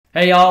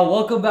Hey y'all,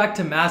 welcome back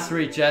to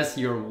Master HS,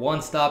 your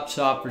one-stop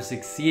shop for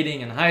succeeding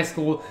in high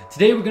school.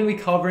 Today we're going to be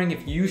covering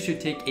if you should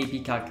take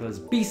AP Calculus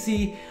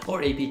BC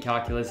or AP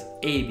Calculus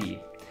AB.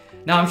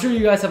 Now I'm sure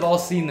you guys have all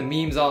seen the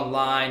memes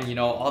online, you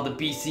know, all the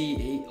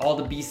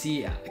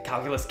BC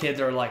calculus kids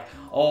are like,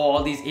 oh,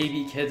 all these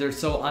AB kids are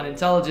so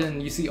unintelligent,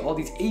 and you see all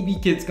these AB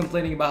kids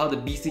complaining about how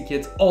the BC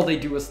kids, all they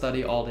do is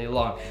study all day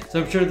long.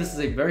 So I'm sure this is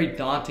a very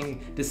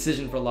daunting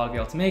decision for a lot of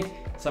y'all to make,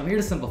 so I'm here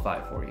to simplify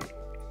it for you.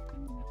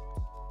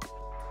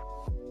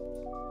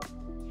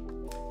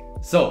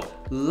 So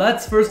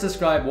let's first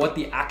describe what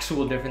the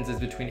actual difference is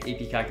between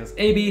AP Calculus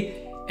AB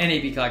and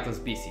AP Calculus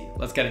BC.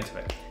 Let's get into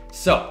it.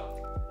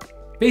 So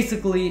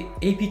basically,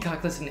 AP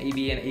Calculus and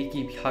AB and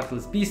AP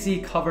Calculus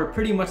BC cover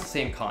pretty much the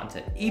same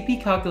content.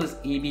 AP Calculus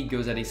AB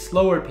goes at a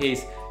slower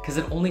pace because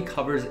it only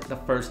covers the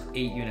first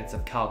 8 units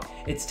of calc.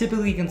 It's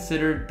typically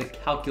considered the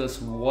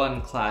Calculus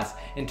 1 class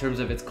in terms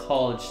of its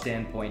college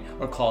standpoint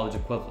or college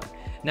equivalent.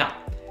 Now,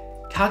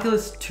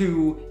 Calculus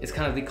 2 is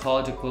kind of the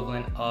college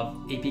equivalent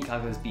of AP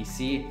Calculus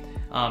BC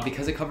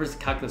because it covers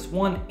Calculus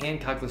 1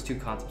 and Calculus 2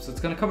 concepts. So it's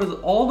going to cover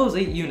all those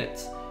 8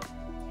 units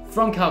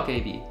from Calc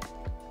AB.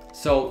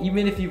 So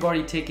even if you've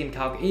already taken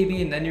Calc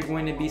AB and then you're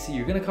going to BC,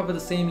 you're going to cover the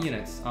same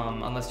units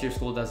unless your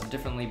school does it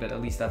differently, but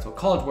at least that's what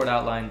College Board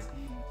outlines.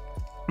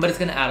 But it's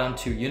going to add on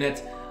 2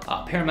 units,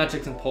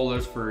 parametrics and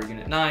polars for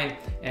Unit 9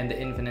 and the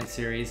infinite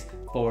series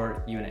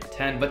for Unit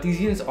 10. But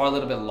these units are a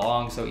little bit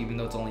long, so even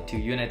though it's only 2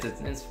 units,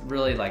 it's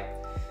really like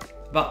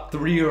about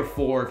 3 or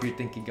 4 if you're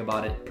thinking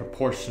about it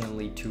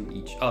proportionally to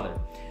each other.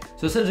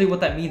 So essentially what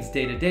that means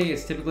day to day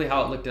is typically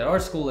how it looked at our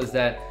school is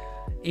that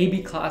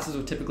AB classes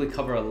would typically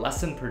cover a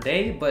lesson per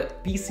day,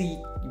 but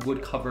BC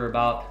would cover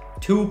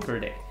about 2 per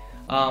day.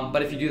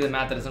 But if you do the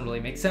math, that doesn't really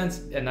make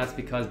sense, and that's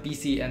because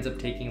BC ends up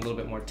taking a little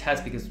bit more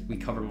tests because we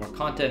cover more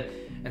content,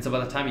 and so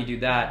by the time you do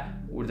that,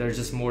 there's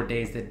just more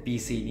days that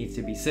BC needs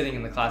to be sitting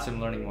in the classroom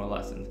learning more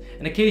lessons.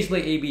 And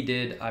occasionally AB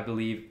did, I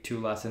believe,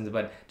 2 lessons,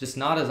 but just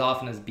not as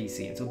often as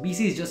BC. And so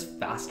BC is just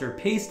faster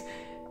paced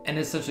and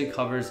essentially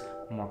covers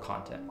more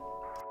content.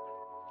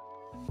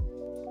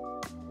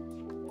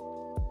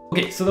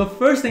 Okay, so the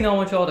first thing I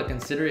want y'all to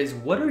consider is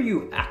what are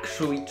you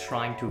actually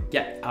trying to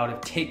get out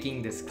of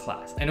taking this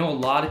class? I know a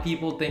lot of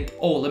people think,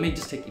 oh, let me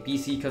just take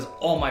BC because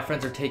all my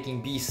friends are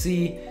taking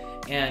BC,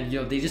 and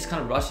you know, they just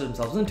kind of rush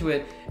themselves into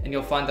it, and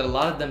you'll find that a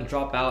lot of them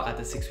drop out at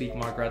the 6-week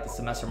mark or at the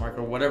semester mark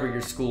or whatever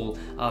your school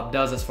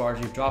does as far as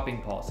your dropping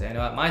policy. I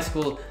know at my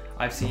school,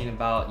 I've seen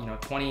about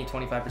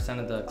 20-25%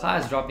 of the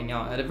class dropping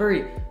out at a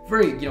very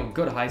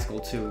good high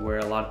school too, where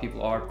a lot of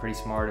people are pretty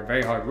smart and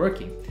very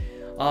hardworking.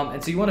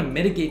 And so you want to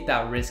mitigate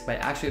that risk by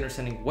actually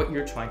understanding what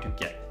you're trying to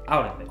get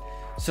out of it.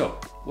 So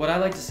what I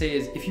like to say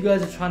is if you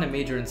guys are trying to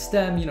major in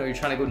STEM, you're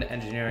trying to go into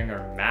engineering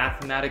or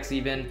mathematics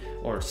even,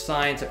 or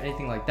science or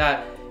anything like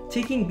that,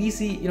 taking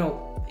BC,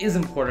 is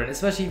important,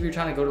 especially if you're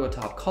trying to go to a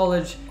top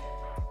college.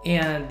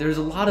 And there's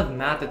a lot of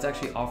math that's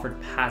actually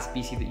offered past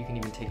BC that you can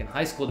even take in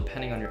high school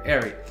depending on your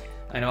area.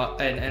 I know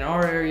in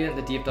our area,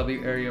 the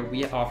DFW area,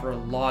 we offer a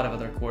lot of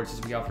other courses.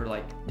 We offer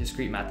like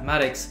discrete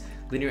mathematics,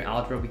 linear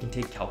algebra, we can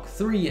take Calc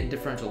 3 and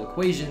differential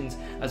equations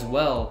as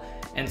well.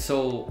 And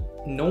so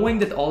knowing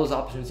that all those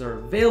options are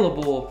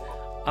available,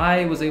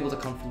 I was able to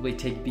comfortably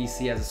take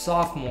BC as a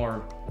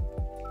sophomore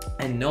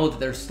and know that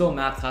there's still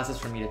math classes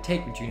for me to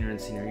take junior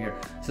and senior year.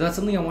 So that's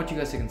something I want you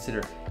guys to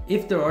consider.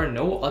 If there are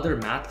no other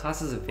math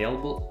classes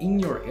available in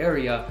your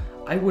area,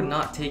 I would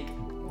not take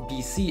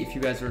BC if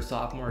you guys are a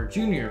sophomore or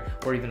junior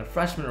or even a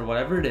freshman or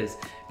whatever it is,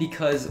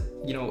 because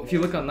if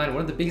you look online,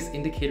 one of the biggest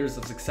indicators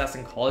of success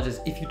in college is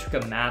if you took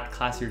a math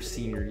class your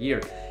senior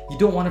year. You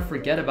don't want to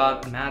forget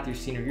about math your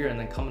senior year and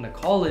then come into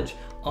college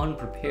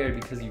unprepared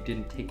because you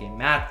didn't take a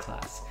math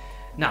class.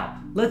 Now,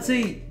 let's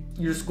say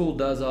your school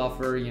does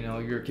offer,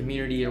 your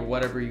community or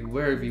wherever you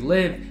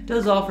live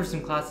does offer some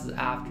classes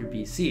after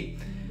BC.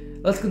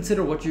 Let's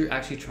consider what you're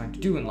actually trying to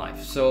do in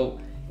life. So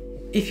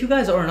if you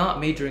guys are not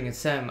majoring in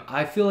STEM,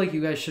 I feel like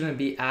you guys shouldn't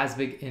be as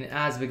big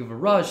of a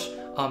rush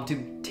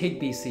to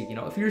take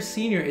BC. If you're a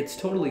senior, it's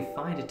totally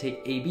fine to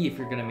take AB if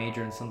you're going to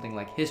major in something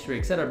like history,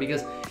 etc.,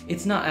 because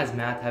it's not as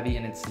math heavy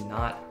and it's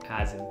not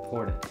as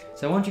important.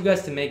 So I want you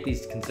guys to make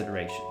these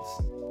considerations.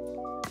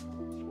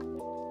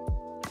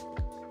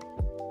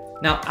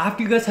 Now,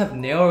 after you guys have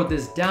narrowed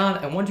this down,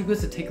 I want you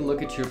guys to take a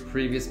look at your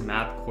previous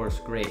math course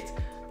grades.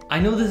 I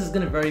know this is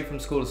going to vary from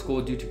school to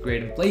school due to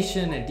grade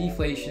inflation and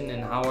deflation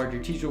and how hard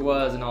your teacher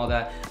was and all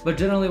that, but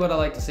generally what I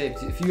like to say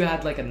is if you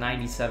had like a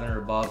 97 or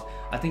above,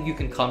 I think you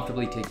can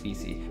comfortably take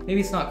BC. Maybe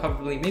it's not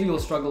comfortably, maybe you'll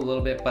struggle a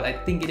little bit, but I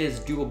think it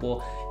is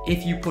doable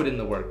if you put in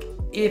the work.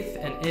 If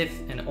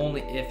and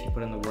only if you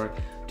put in the work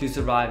to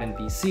survive in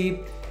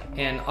BC.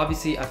 And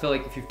obviously I feel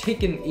like if you've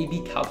taken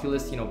AB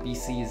Calculus,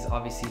 BC is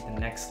obviously the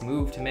next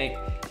move to make.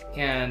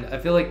 And I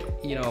feel like,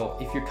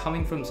 if you're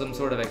coming from some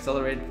sort of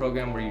accelerated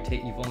program where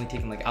you've only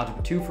taken like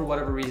Algebra 2 for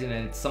whatever reason,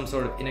 and it's some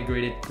sort of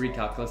integrated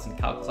pre-calculus and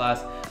calc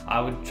class, I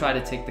would try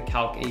to take the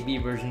Calc AB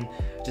version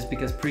just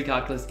because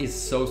pre-calculus is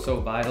so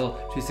vital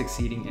to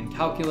succeeding in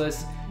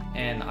calculus.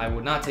 And I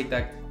would not take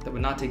the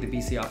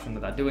BC option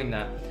without doing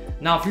that.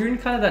 Now, if you're in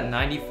kind of that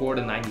 94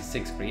 to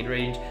 96 grade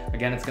range,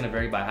 again, it's going to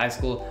vary by high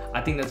school. I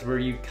think that's where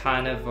you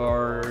kind of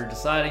are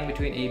deciding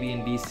between AB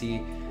and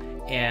BC.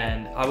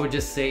 And I would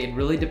just say it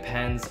really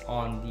depends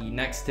on the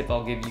next tip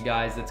I'll give you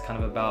guys. That's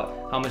kind of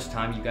about how much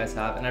time you guys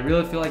have. And I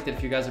really feel like that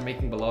if you guys are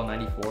making below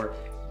 94,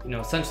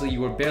 essentially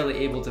you were barely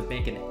able to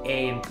make an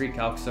A in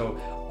pre-calc. So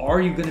are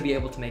you going to be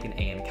able to make an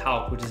A in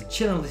calc, which is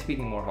generally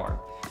speaking more hard?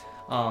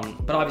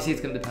 But obviously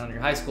it's going to depend on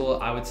your high school.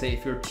 I would say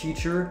if your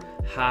teacher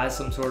has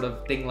some sort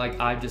of thing like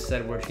I've just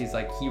said, where she's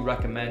like, he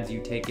recommends you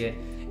take it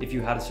if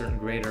you had a certain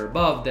grade or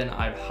above, then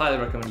I'd highly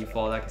recommend you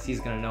follow that, because he's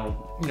going to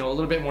know, a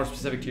little bit more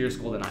specific to your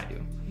school than I do.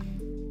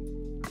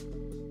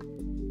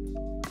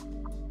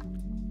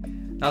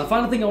 Now, the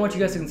final thing I want you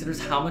guys to consider is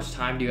how much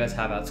time do you guys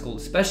have at school,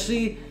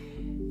 especially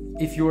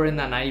if you're in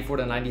that 94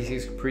 to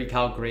 96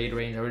 pre-calc grade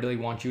range. I really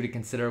want you to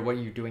consider what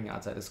you're doing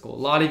outside of school. A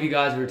lot of you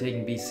guys who are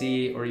taking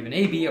BC or even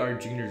AB are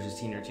juniors or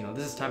seniors.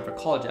 This is time for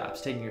college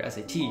apps, taking your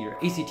SAT, your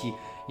ACT.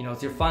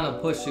 It's your final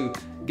push to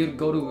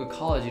go to a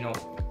college,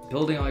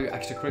 building all your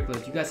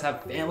extracurriculars. You guys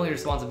have family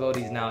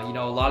responsibilities now.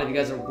 A lot of you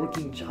guys are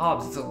working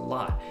jobs. It's a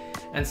lot.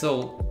 And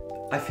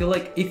so I feel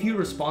like if your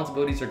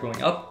responsibilities are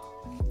going up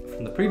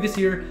from the previous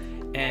year,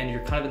 and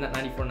you're kind of in that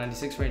 94,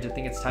 96 range, I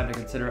think it's time to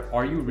consider,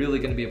 are you really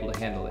going to be able to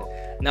handle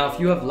it? Now, if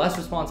you have less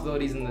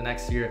responsibilities in the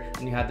next year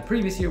than you had the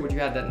previous year, which you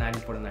had that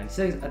 94 to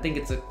 96, I think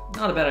it's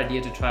not a bad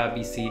idea to try out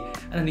BC,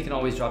 and then you can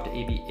always drop to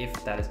AB if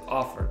that is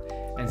offered.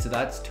 And so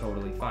that's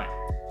totally fine.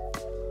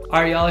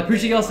 All right, y'all, I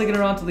appreciate y'all sticking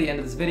around till the end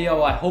of this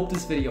video. I hope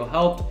this video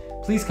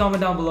helped. Please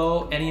comment down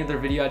below any other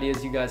video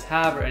ideas you guys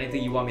have or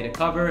anything you want me to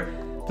cover.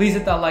 Please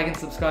hit that like and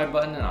subscribe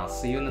button, and I'll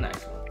see you in the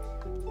next one.